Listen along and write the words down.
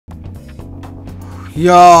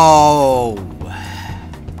Yo!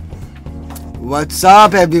 What's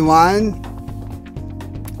up, everyone?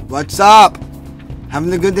 What's up?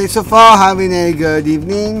 Having a good day so far? Having a good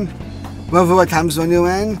evening? Whatever what time zone you're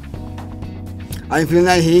in? Are you feeling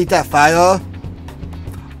that heat, that fire?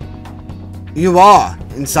 You are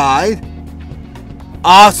inside?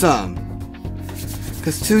 Awesome!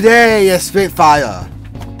 Because today is Straight Fire.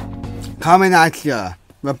 Coming at you.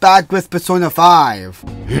 We're back with Persona 5.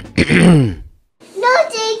 No,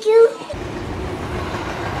 thank you.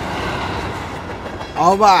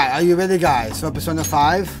 Alright, are you ready, guys, for Persona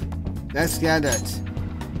 5? Let's get it.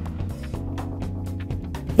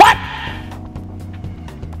 What?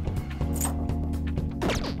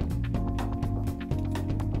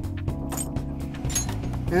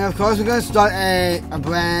 And of course, we're going to start a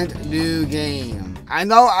brand new game. I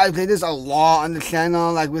know I played this a lot on the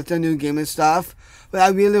channel, like with the new game and stuff, but I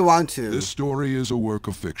really want to. This story is a work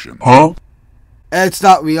of fiction. Huh? It's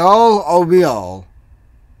not real or real?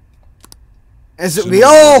 Is it real?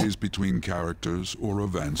 Similarities between characters or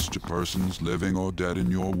events to persons living or dead in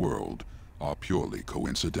your world are purely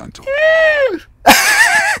coincidental.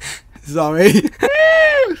 Sorry.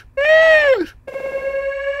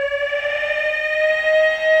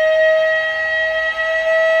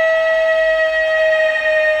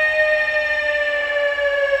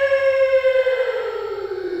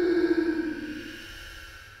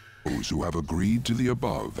 Those who have agreed to the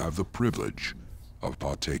above have the privilege of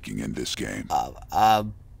partaking in this game.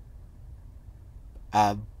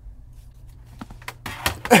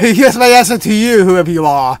 Here's my answer to you, whoever you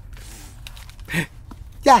are.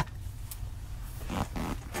 Yeah.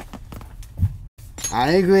 I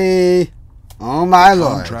agree. Oh my The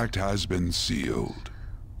lord. contract has been sealed.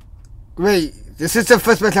 Wait, this is the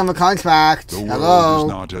first time of contract. The world Hello. is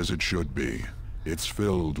not as it should be. It's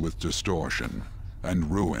filled with distortion,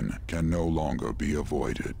 and ruin can no longer be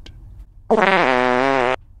avoided.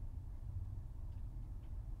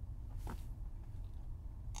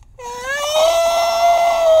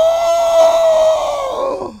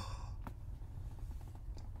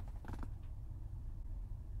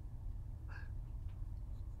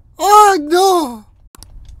 Oh no.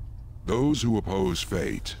 Those who oppose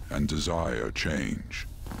fate and desire change.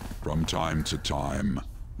 From time to time,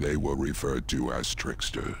 they were referred to as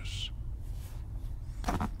tricksters.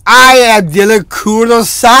 I am Dylan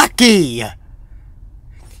Kurosaki.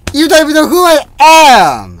 You don't even know who I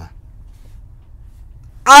am.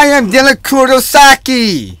 I am Dylan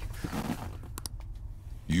Kurosaki.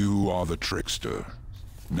 You are the trickster.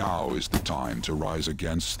 Now is the time to rise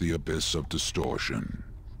against the abyss of distortion.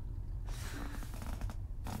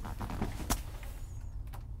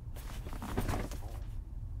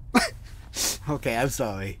 Okay, I'm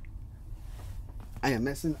sorry. I am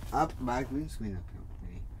messing up my green screen up here.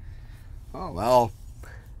 Oh well.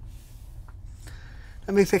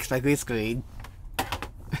 Let me fix my green screen.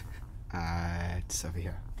 It's over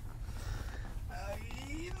here.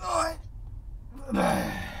 Lord.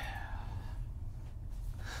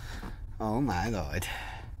 Oh my lord.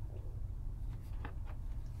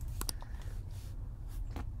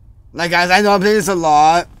 Like guys, I know I play this a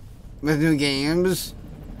lot with new games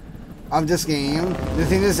of this game. The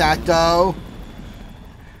thing is that though,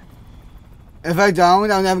 if I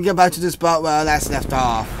don't, I'll never get back to the spot where I last left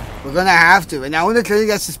off. We're gonna have to, and I want to tell you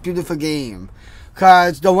guys this beautiful game,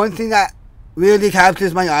 cause the one thing that really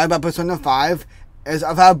captures my eye about Persona 5 is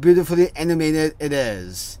of how beautifully animated it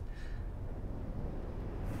is.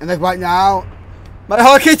 And like right now, my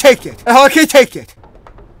heart can't take it. My heart can't take it.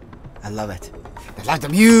 I love it. I love the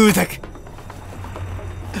music.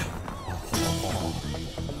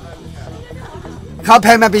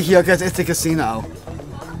 Cuphead might be here because it's a casino.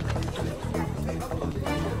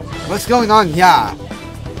 What's going on here?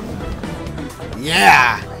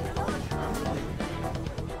 Yeah.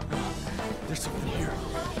 There's something here.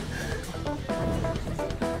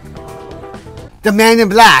 The man in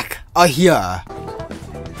black are here.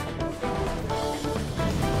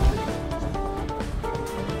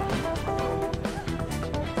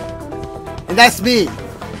 And that's me.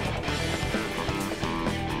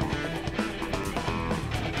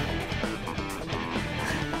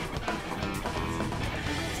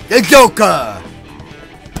 The Joker!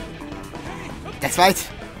 That's right.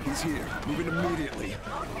 He's here. Moving immediately.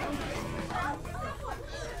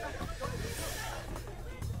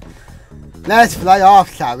 Let's fly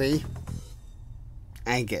off, shall we?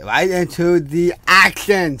 And get right into the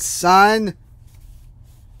action, son.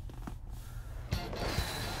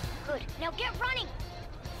 Good. Now get running.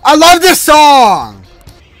 I love this song!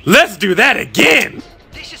 Let's do that again!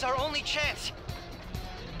 This is our only chance.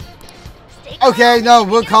 Stay calm. Okay, no,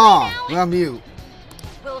 we're Get calm. down. We're on mute.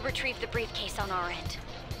 retrieve the briefcase on our end.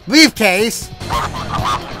 Briefcase?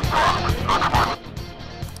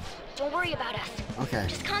 Don't worry about us. Okay.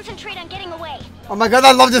 Just concentrate on getting away. Oh my god,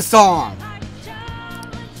 I love this song!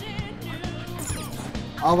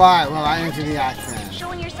 Alright, well, I into the accent.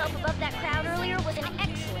 Showing yourself above that crowd earlier was an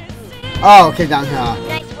excellent move. Oh, okay, down here.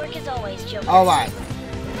 Nice work as always, Joker. Alright.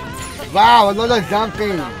 Wow, another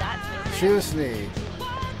jumping. Seriously.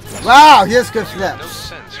 Wow, he has good flips.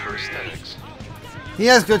 sense for aesthetics. He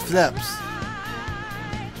has good flips.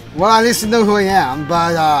 Well, at least you know who I am,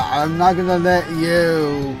 but I'm not gonna let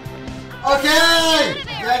you. Okay!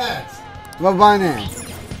 Get it! We're running.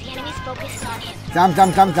 The enemy's focused on him. Jump,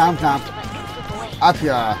 jump, jump, jump, jump. Up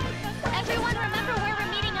here. Everyone remember where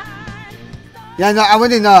we're meeting up? Yeah, no, I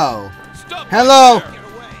already know. Stop! Hello! Get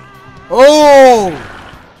away. Oh!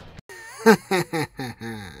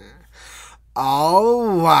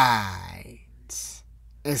 Alright.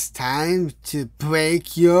 It's time to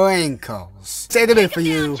break your ankles. Say the bit for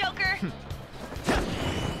you. Joker.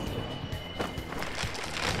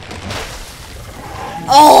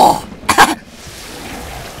 Oh!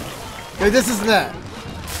 Hey, this is it.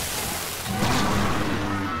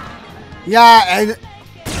 Yeah, and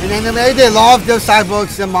in anime they love their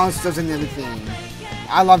cyborgs and monsters and everything.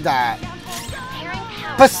 I love that.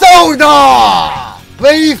 Persona!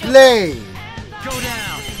 Briefly! Go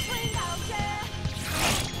down.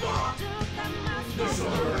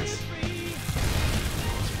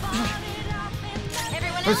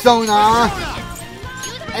 Persona!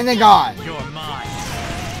 And they're gone. You're mine.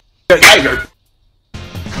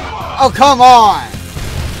 Oh, come on!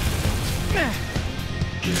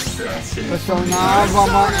 Persona,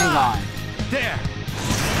 one more, and gone. There.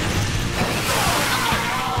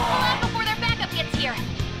 Hold on before their backup gets here.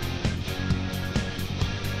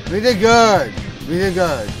 Really good. Really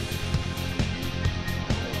good.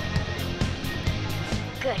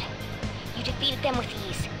 Good. You defeated them with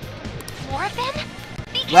ease. More of them?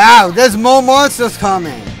 Wow, there's more monsters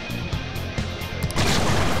coming.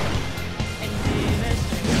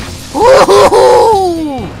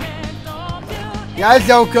 Woohoo! Yeah,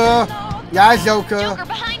 Joker. Yeah, Joker. Joker,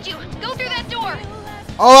 behind you. Go through that door.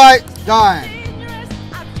 Alright, done.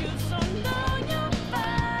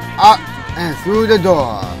 Up and through the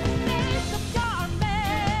door.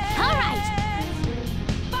 All right.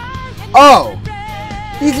 Oh!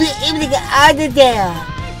 He's able to get out of there.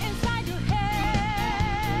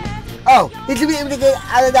 Oh, he should be able to get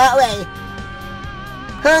out of that way.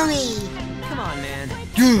 Hurry! Come on, man.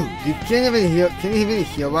 Dude, you can't even hear. Can you even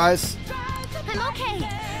hear us? I'm okay.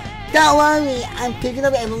 Don't worry, I'm picking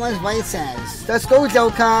up everyone's voices. Let's go,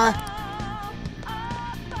 Joker.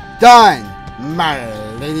 Done, my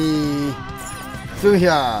lady. Through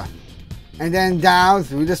here, and then down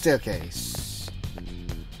through the staircase.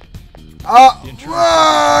 Oh,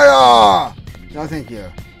 whoa! No, thank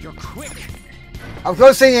you. You're quick. Of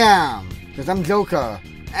course I am, because I'm Joker,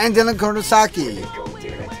 and then I'm Kurosaki.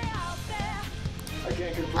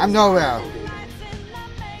 I'm nowhere.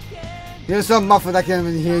 You're so muffled I can't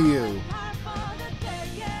even hear you.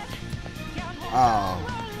 Oh.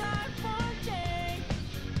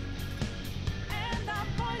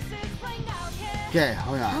 Okay,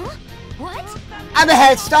 hold on. Huh? What? I'm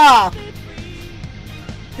ahead, stop!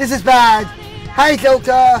 This is bad. Hi,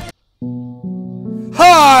 Joker!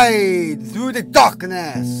 Hide through the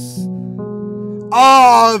darkness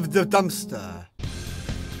of the dumpster.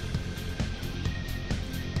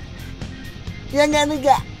 You'll never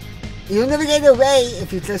get away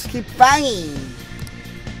if you just keep fighting.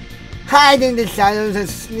 Hide in the shadows and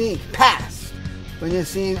sneak past when you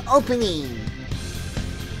see an opening.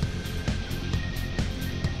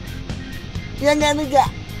 You'll never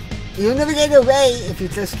get away if you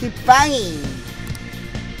just keep fighting.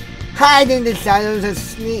 Hide in the shadows and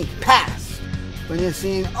sneak past when you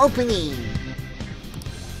see an opening.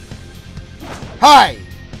 Hi!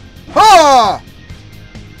 Ha!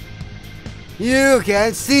 You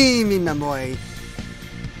can't see me, my boy.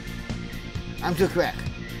 I'm too quick.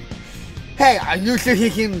 Hey, are you sure he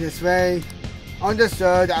came this way?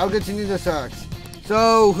 Understood, I'll continue the search.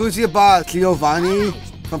 So, who's your boss, Giovanni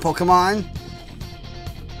from Pokemon?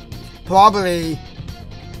 Probably.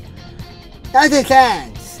 Now's a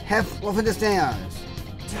chance. Have over the stairs.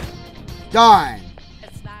 Darn.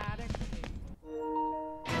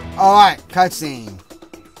 Alright, cutscene.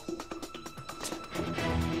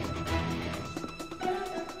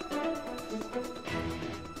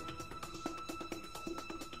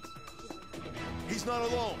 He's not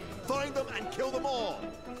alone. Find them and kill them all.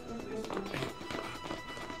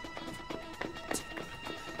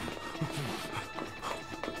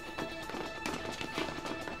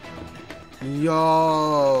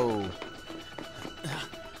 Yo.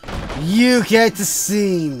 You get to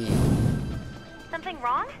see me. Something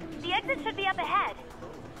wrong? The exit should be up ahead.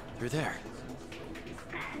 You're there.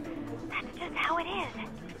 That's just how it is.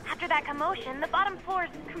 After that commotion, the bottom floor is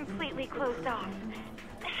completely closed off.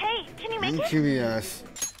 Hey, can you make I'm it? curious.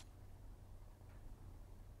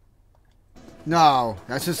 No,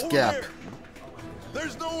 that's a skip. Over here.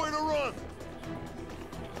 There's nowhere to run.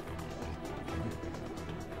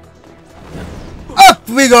 Up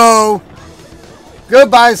we go.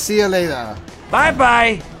 Goodbye, see you later.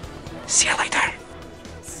 Bye-bye. See you later.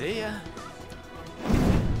 See ya.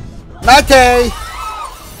 Mate.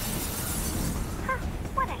 Huh,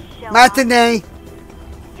 what a show. Matinee.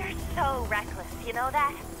 You're so reckless, you know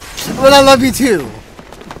that? Well, I love you too.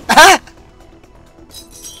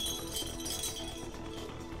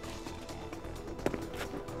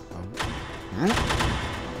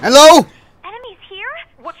 Hello? Enemies here?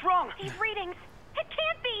 What's wrong? These readings. It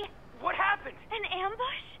can't be. What happened? An ambush?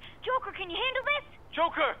 Joker, can you handle this?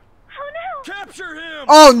 Joker! Oh no. Capture him.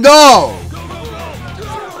 Oh no! Go, go, go. Just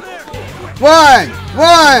over there.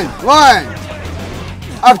 One!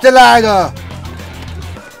 Up the ladder!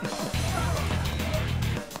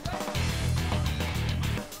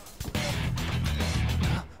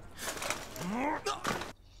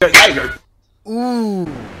 Ooh.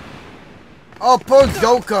 Oh, poor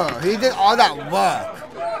Joker. He did all that work.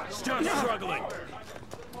 Just struggling.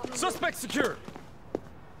 Suspect secure.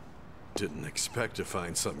 Didn't expect to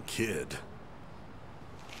find some kid.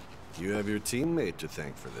 You have your teammate to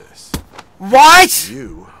thank for this. What?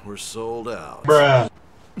 You were sold out.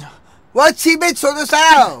 What teammate sold us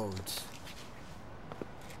out?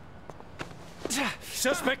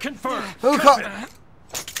 Suspect confirmed.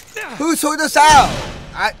 Who sold us out?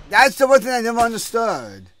 That's the one thing I never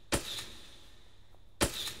understood.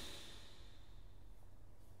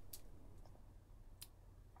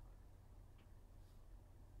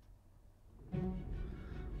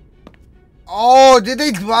 Oh, did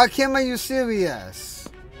they block him? Are you serious?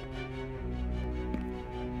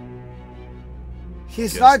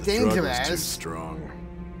 He's Guess not the drug was too dangerous. strong.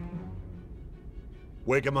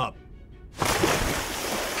 Wake him up.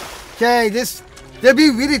 Okay, they'll be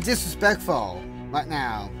really disrespectful right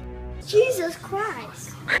now. Jesus Christ.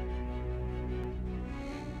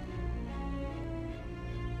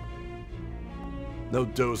 No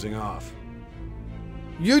dozing off.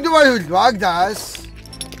 You the one who drugged us,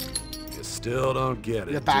 You still don't get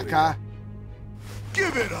it. you do backer.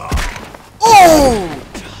 Give it up. Oh!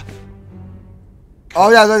 Oh,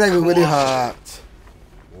 that looked like it really hurt.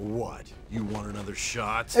 What? You want another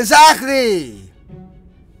shot? Exactly!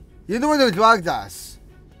 You're the one who drugged us.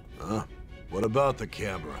 Huh? What about the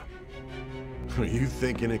camera? Are you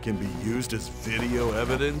thinking it can be used as video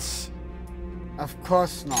evidence? Of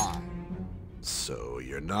course not. So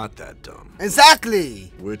you're not that dumb.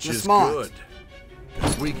 Exactly! Which You're is smart. good.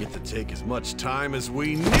 Because we get to take as much time as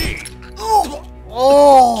we need. Oh!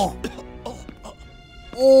 Oh!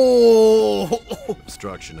 Oh!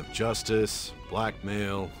 Obstruction of justice,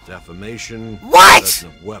 blackmail, defamation, What? possession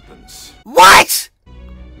of weapons. What?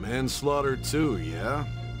 Manslaughter too, yeah?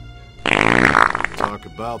 Talk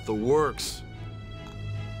about the works.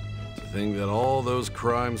 To think that all those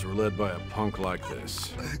crimes were led by a punk like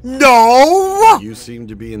this. No! You seem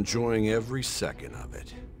to be enjoying every second of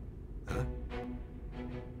it. Huh?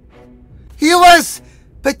 He was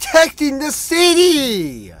protecting the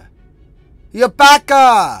city! You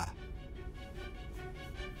backer!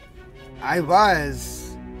 I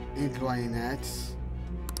was enjoying it.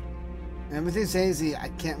 Everything's hazy. I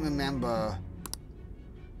can't remember.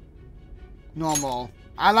 Normal.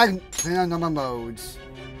 I like playing on normal modes.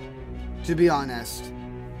 To be honest.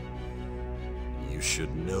 You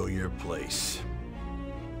should know your place.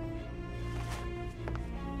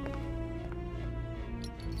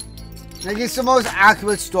 Like, it's the most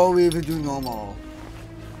accurate story if you do normal.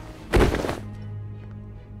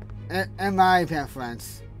 In my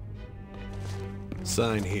preference.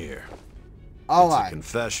 Sign here. It's a Alright.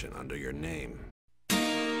 confession under your name.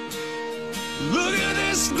 Look at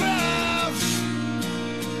this graph.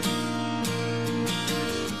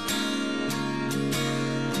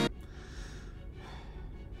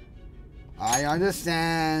 I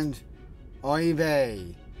understand. Oy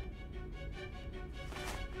vey.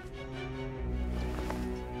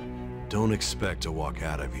 Don't expect to walk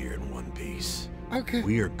out of here in one piece. Okay.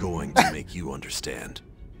 We are going to make you understand.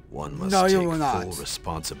 One must No, you take will not. full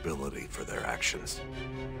responsibility for their actions.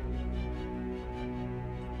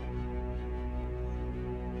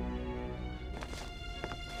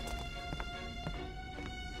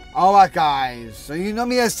 Alright guys, so you know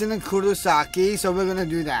me as Kurosaki, so we're gonna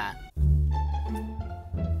do that.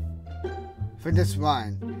 for this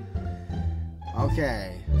one.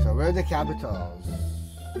 Okay, so where are the capitals?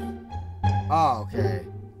 Oh, okay.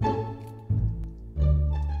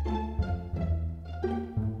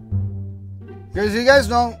 Because you guys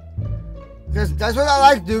know, because that's what I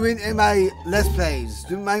like doing in my Let's Plays,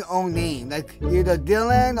 do my own name, like either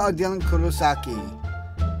Dylan or Dylan Kurosaki.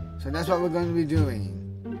 So that's what we're going to be doing.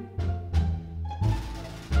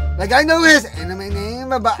 Like I know his anime name,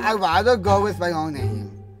 but I'd rather go with my own name.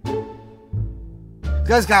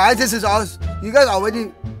 Because guys, this is all, you guys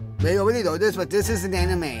may already know this, but this is an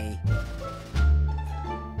anime.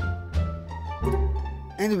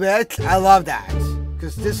 In which, I love that.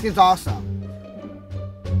 Because this game's awesome.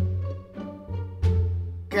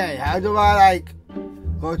 Okay, how do I, like,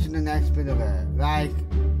 go to the next bit of it? Like,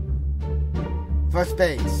 for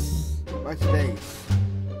space. What space?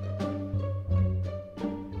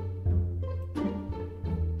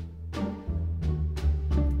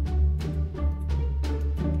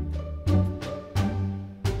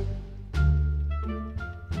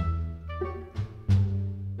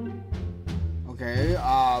 Okay,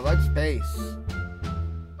 what space?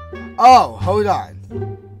 Oh, hold on.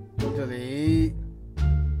 Delete.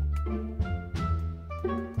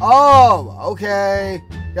 Oh, okay.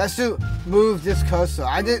 That's to move this cursor.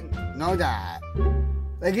 I didn't know that.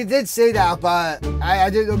 Like, it did say that, but I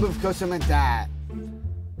didn't know move cursor meant that.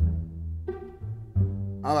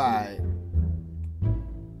 Alright.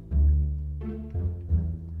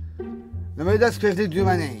 Let me just quickly do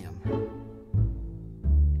my name.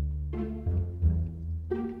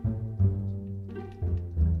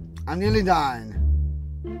 I'm nearly done.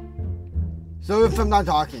 So if I'm not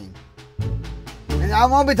talking. And I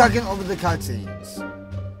won't be talking over the cutscenes.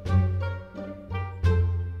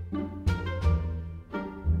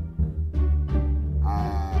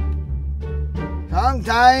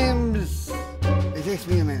 Sometimes it takes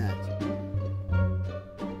me a minute.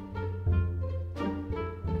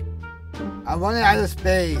 I want it out of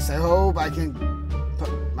space. I hope I can put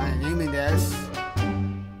my name in this.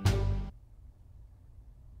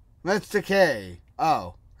 What's the K?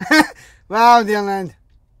 Oh. Wow, Dylan.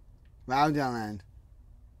 Wow, Dylan.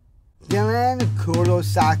 Dylan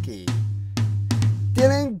Kurosaki.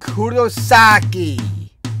 Dylan Kurosaki.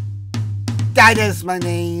 That is my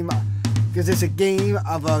name. Because it's a game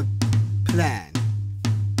of a plan.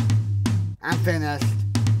 I'm finished.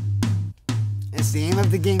 It's the name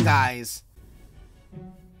of the game, guys.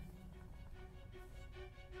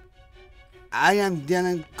 I am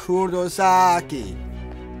Dylan Kurosaki.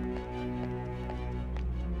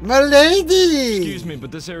 Milady! Excuse me,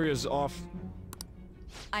 but this area's off.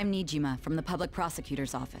 I'm Nijima from the public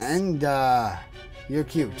prosecutor's office. And, you're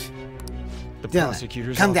cute. The Dylan,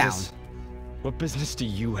 prosecutor's come office? down. What business do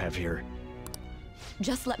you have here?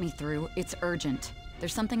 Just let me through. It's urgent.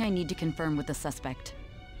 There's something I need to confirm with the suspect.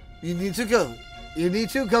 You need to go. You need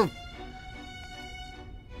to go.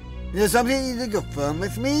 There's something you need to confirm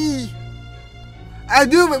with me. I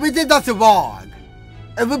do, but we did nothing wrong.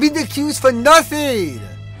 And we're being accused for nothing.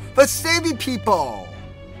 For saving people.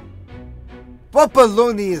 What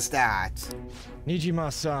baloney is that?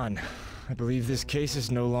 Nijima-san, I believe this case is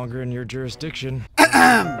no longer in your jurisdiction.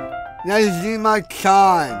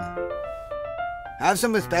 Nijima-chan. Have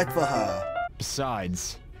some respect for her.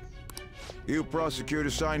 Besides... You prosecutor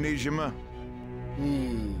sign Nijima?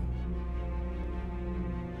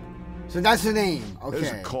 So that's the name, okay.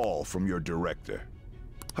 There's a call from your director.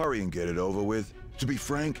 Hurry and get it over with. To be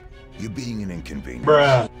frank, you're being an inconvenience.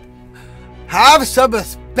 Bruh. Have some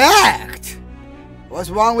respect! What's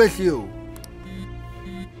wrong with you?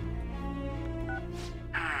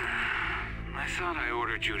 I thought I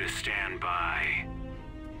ordered you to stand by.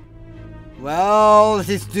 Well,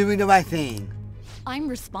 he's doing the right thing. I'm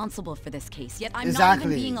responsible for this case, yet I'm Exactly.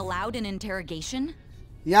 not even being allowed an interrogation?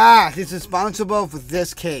 Yeah, he's responsible for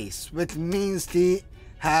this case, which means he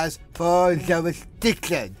has full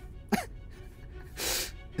jurisdiction.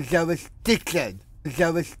 Jurisdiction.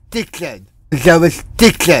 Jurisdiction.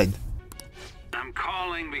 Jurisdiction. I'm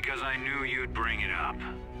calling because I knew you'd bring it up.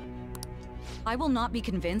 I will not be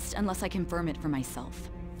convinced unless I confirm it for myself.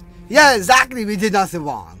 Yeah, exactly. We did nothing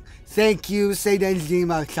wrong. Thank you,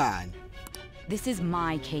 Nijima-chan. This is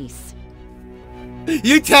my case.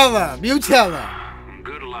 You tell him. You tell him.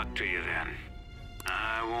 Good luck to you then.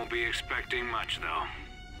 I won't be expecting much though.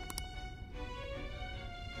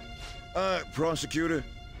 Prosecutor,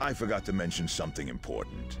 I forgot to mention something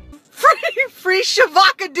important. Free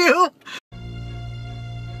Shavakadu!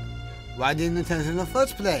 Why didn't you tell us in the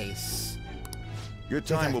first place? Your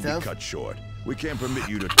time will be Detective? cut short. We can't permit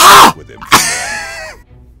you to talk with him for long.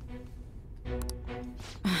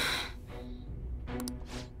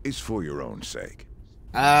 is for your own sake.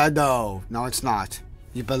 No. No, it's not.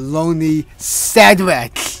 You baloney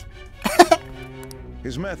Cedric.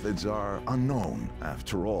 His methods are unknown.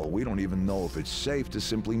 After all, we don't even know if it's safe to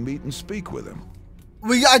simply meet and speak with him.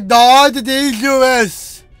 We are not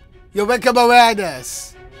dangerous. You welcome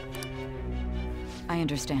awareness. I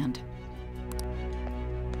understand.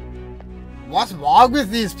 What's wrong with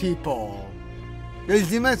these people?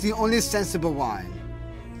 Zima is the only sensible one.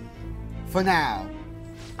 For now.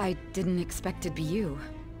 I didn't expect it'd be you.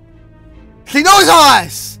 He knows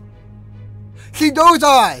us! He knows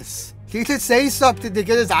us! He should say something to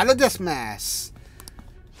get us out of this mess.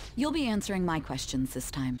 You'll be answering my questions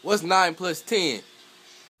this time. What's 9 plus 10?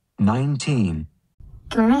 19.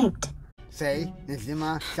 Correct. Say,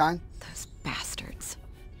 Nizima-san. Those bastards.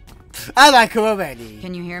 I like her already.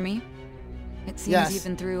 Can you hear me? It seems Yes. you've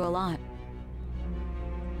been through a lot.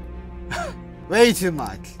 Way too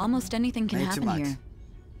much. Almost anything can Way too happen much. here.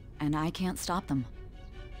 And I can't stop them.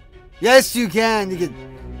 Yes, you can.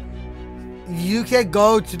 You can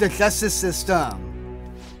go to the justice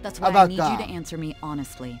system. That's why I need you to answer me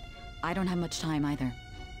honestly. I don't have much time either.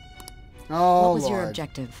 Oh, what was your Lord.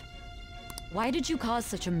 objective? Why did you cause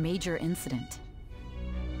such a major incident?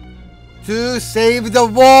 To save the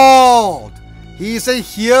world. He's a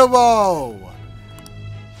hero.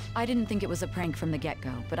 I didn't think it was a prank from the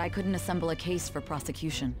get-go, but I couldn't assemble a case for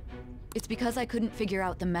prosecution. It's because I couldn't figure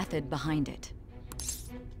out the method behind it.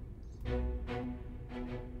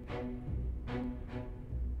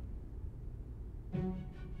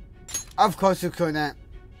 Of course you couldn't.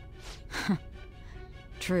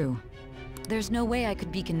 True. There's no way I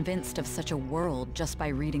could be convinced of such a world just by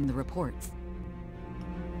reading the reports.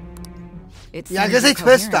 Yeah, I guess they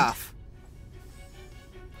twist stuff.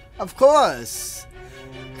 Of course.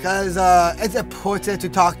 Because it's important to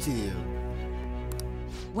talk to you.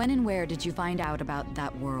 When and where did you find out about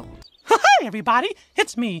that world? Hi, everybody!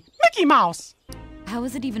 It's me, Mickey Mouse! How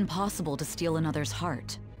is it even possible to steal another's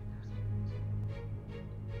heart?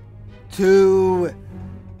 To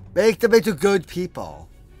make them into good people.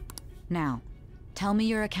 Now, tell me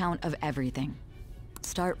your account of everything.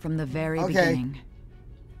 Start from the very Okay. beginning.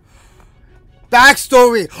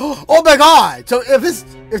 Backstory! Oh my god! So if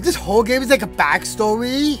this whole game is like a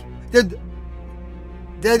backstory, then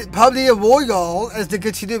probably a royal is the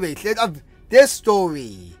continuation of this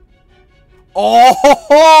story.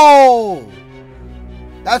 Oh!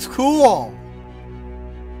 That's cool!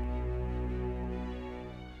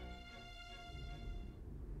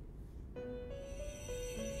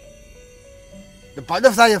 The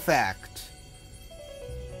butterfly effect.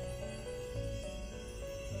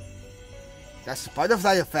 That's the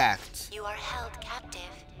butterfly effect. You are held captive.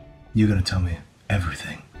 You're gonna tell me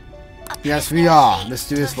everything. Yes, we are.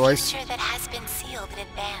 Mysterious voice. Future that has been sealed in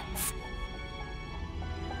advance.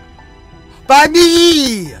 By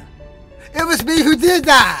me! It was me who did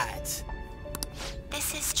that!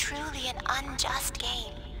 This is truly an unjust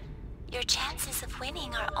game. Your chances of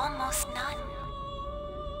winning are almost none.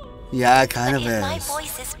 Yeah, it kind of But if my is.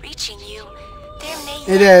 voice is reaching you, there may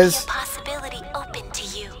It yet is. be a possibility open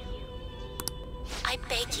to you. I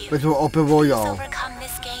beg you, But we'll open please royal. overcome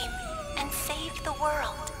this game and save the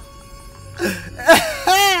world.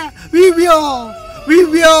 We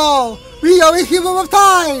are a hero of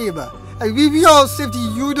time! And we will save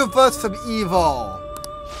the universe from evil.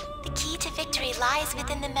 The key to victory lies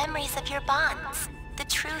within the memories of your bonds, the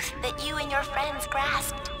truth that you and your friends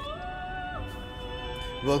grasped.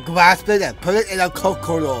 We'll grasp it and put it in a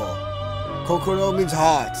kokoro. Kokoro means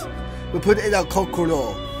heart. We'll put it in a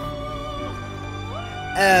kokoro.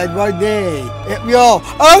 And one day, it will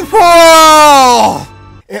unfold!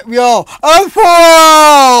 It will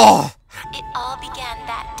unfold! It all began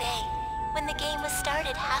that day, when the game was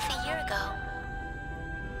started half a year ago.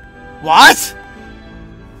 What?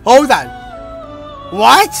 Hold on.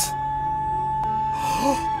 What?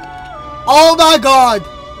 Oh my god!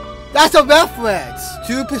 That's a reference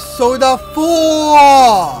to Persona 4!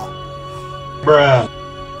 Bruh.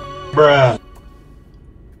 Bruh.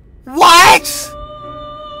 What?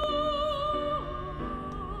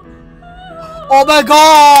 Oh my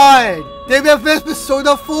god! They referenced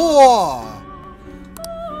Persona 4!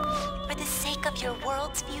 For the sake of your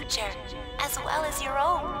world's future, as well as your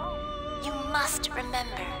own, you must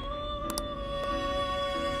remember.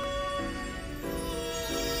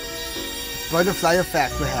 Butterfly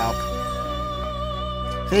effect will help.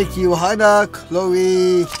 Thank you, Hannah,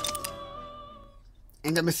 Chloe,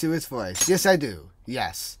 and the mysterious voice. Yes, I do.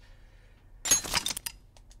 Yes.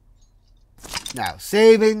 Now,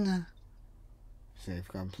 saving. Save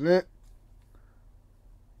complete.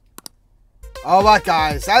 Alright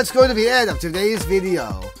guys, that's going to be the end of today's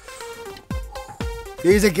video.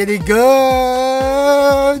 These are getting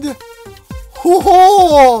good.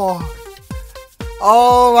 Hoo-hoo!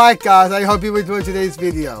 Alright guys, I hope you enjoyed today's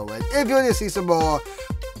video. And if you want to see some more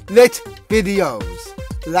lit videos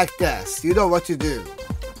like this, you know what to do.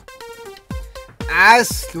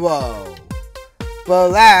 Astro.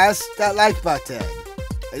 Blast that like button.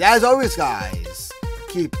 And as always guys,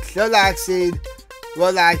 keep relaxing,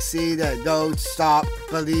 and don't stop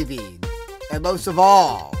believing. And most of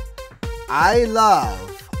all, I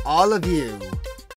love all of you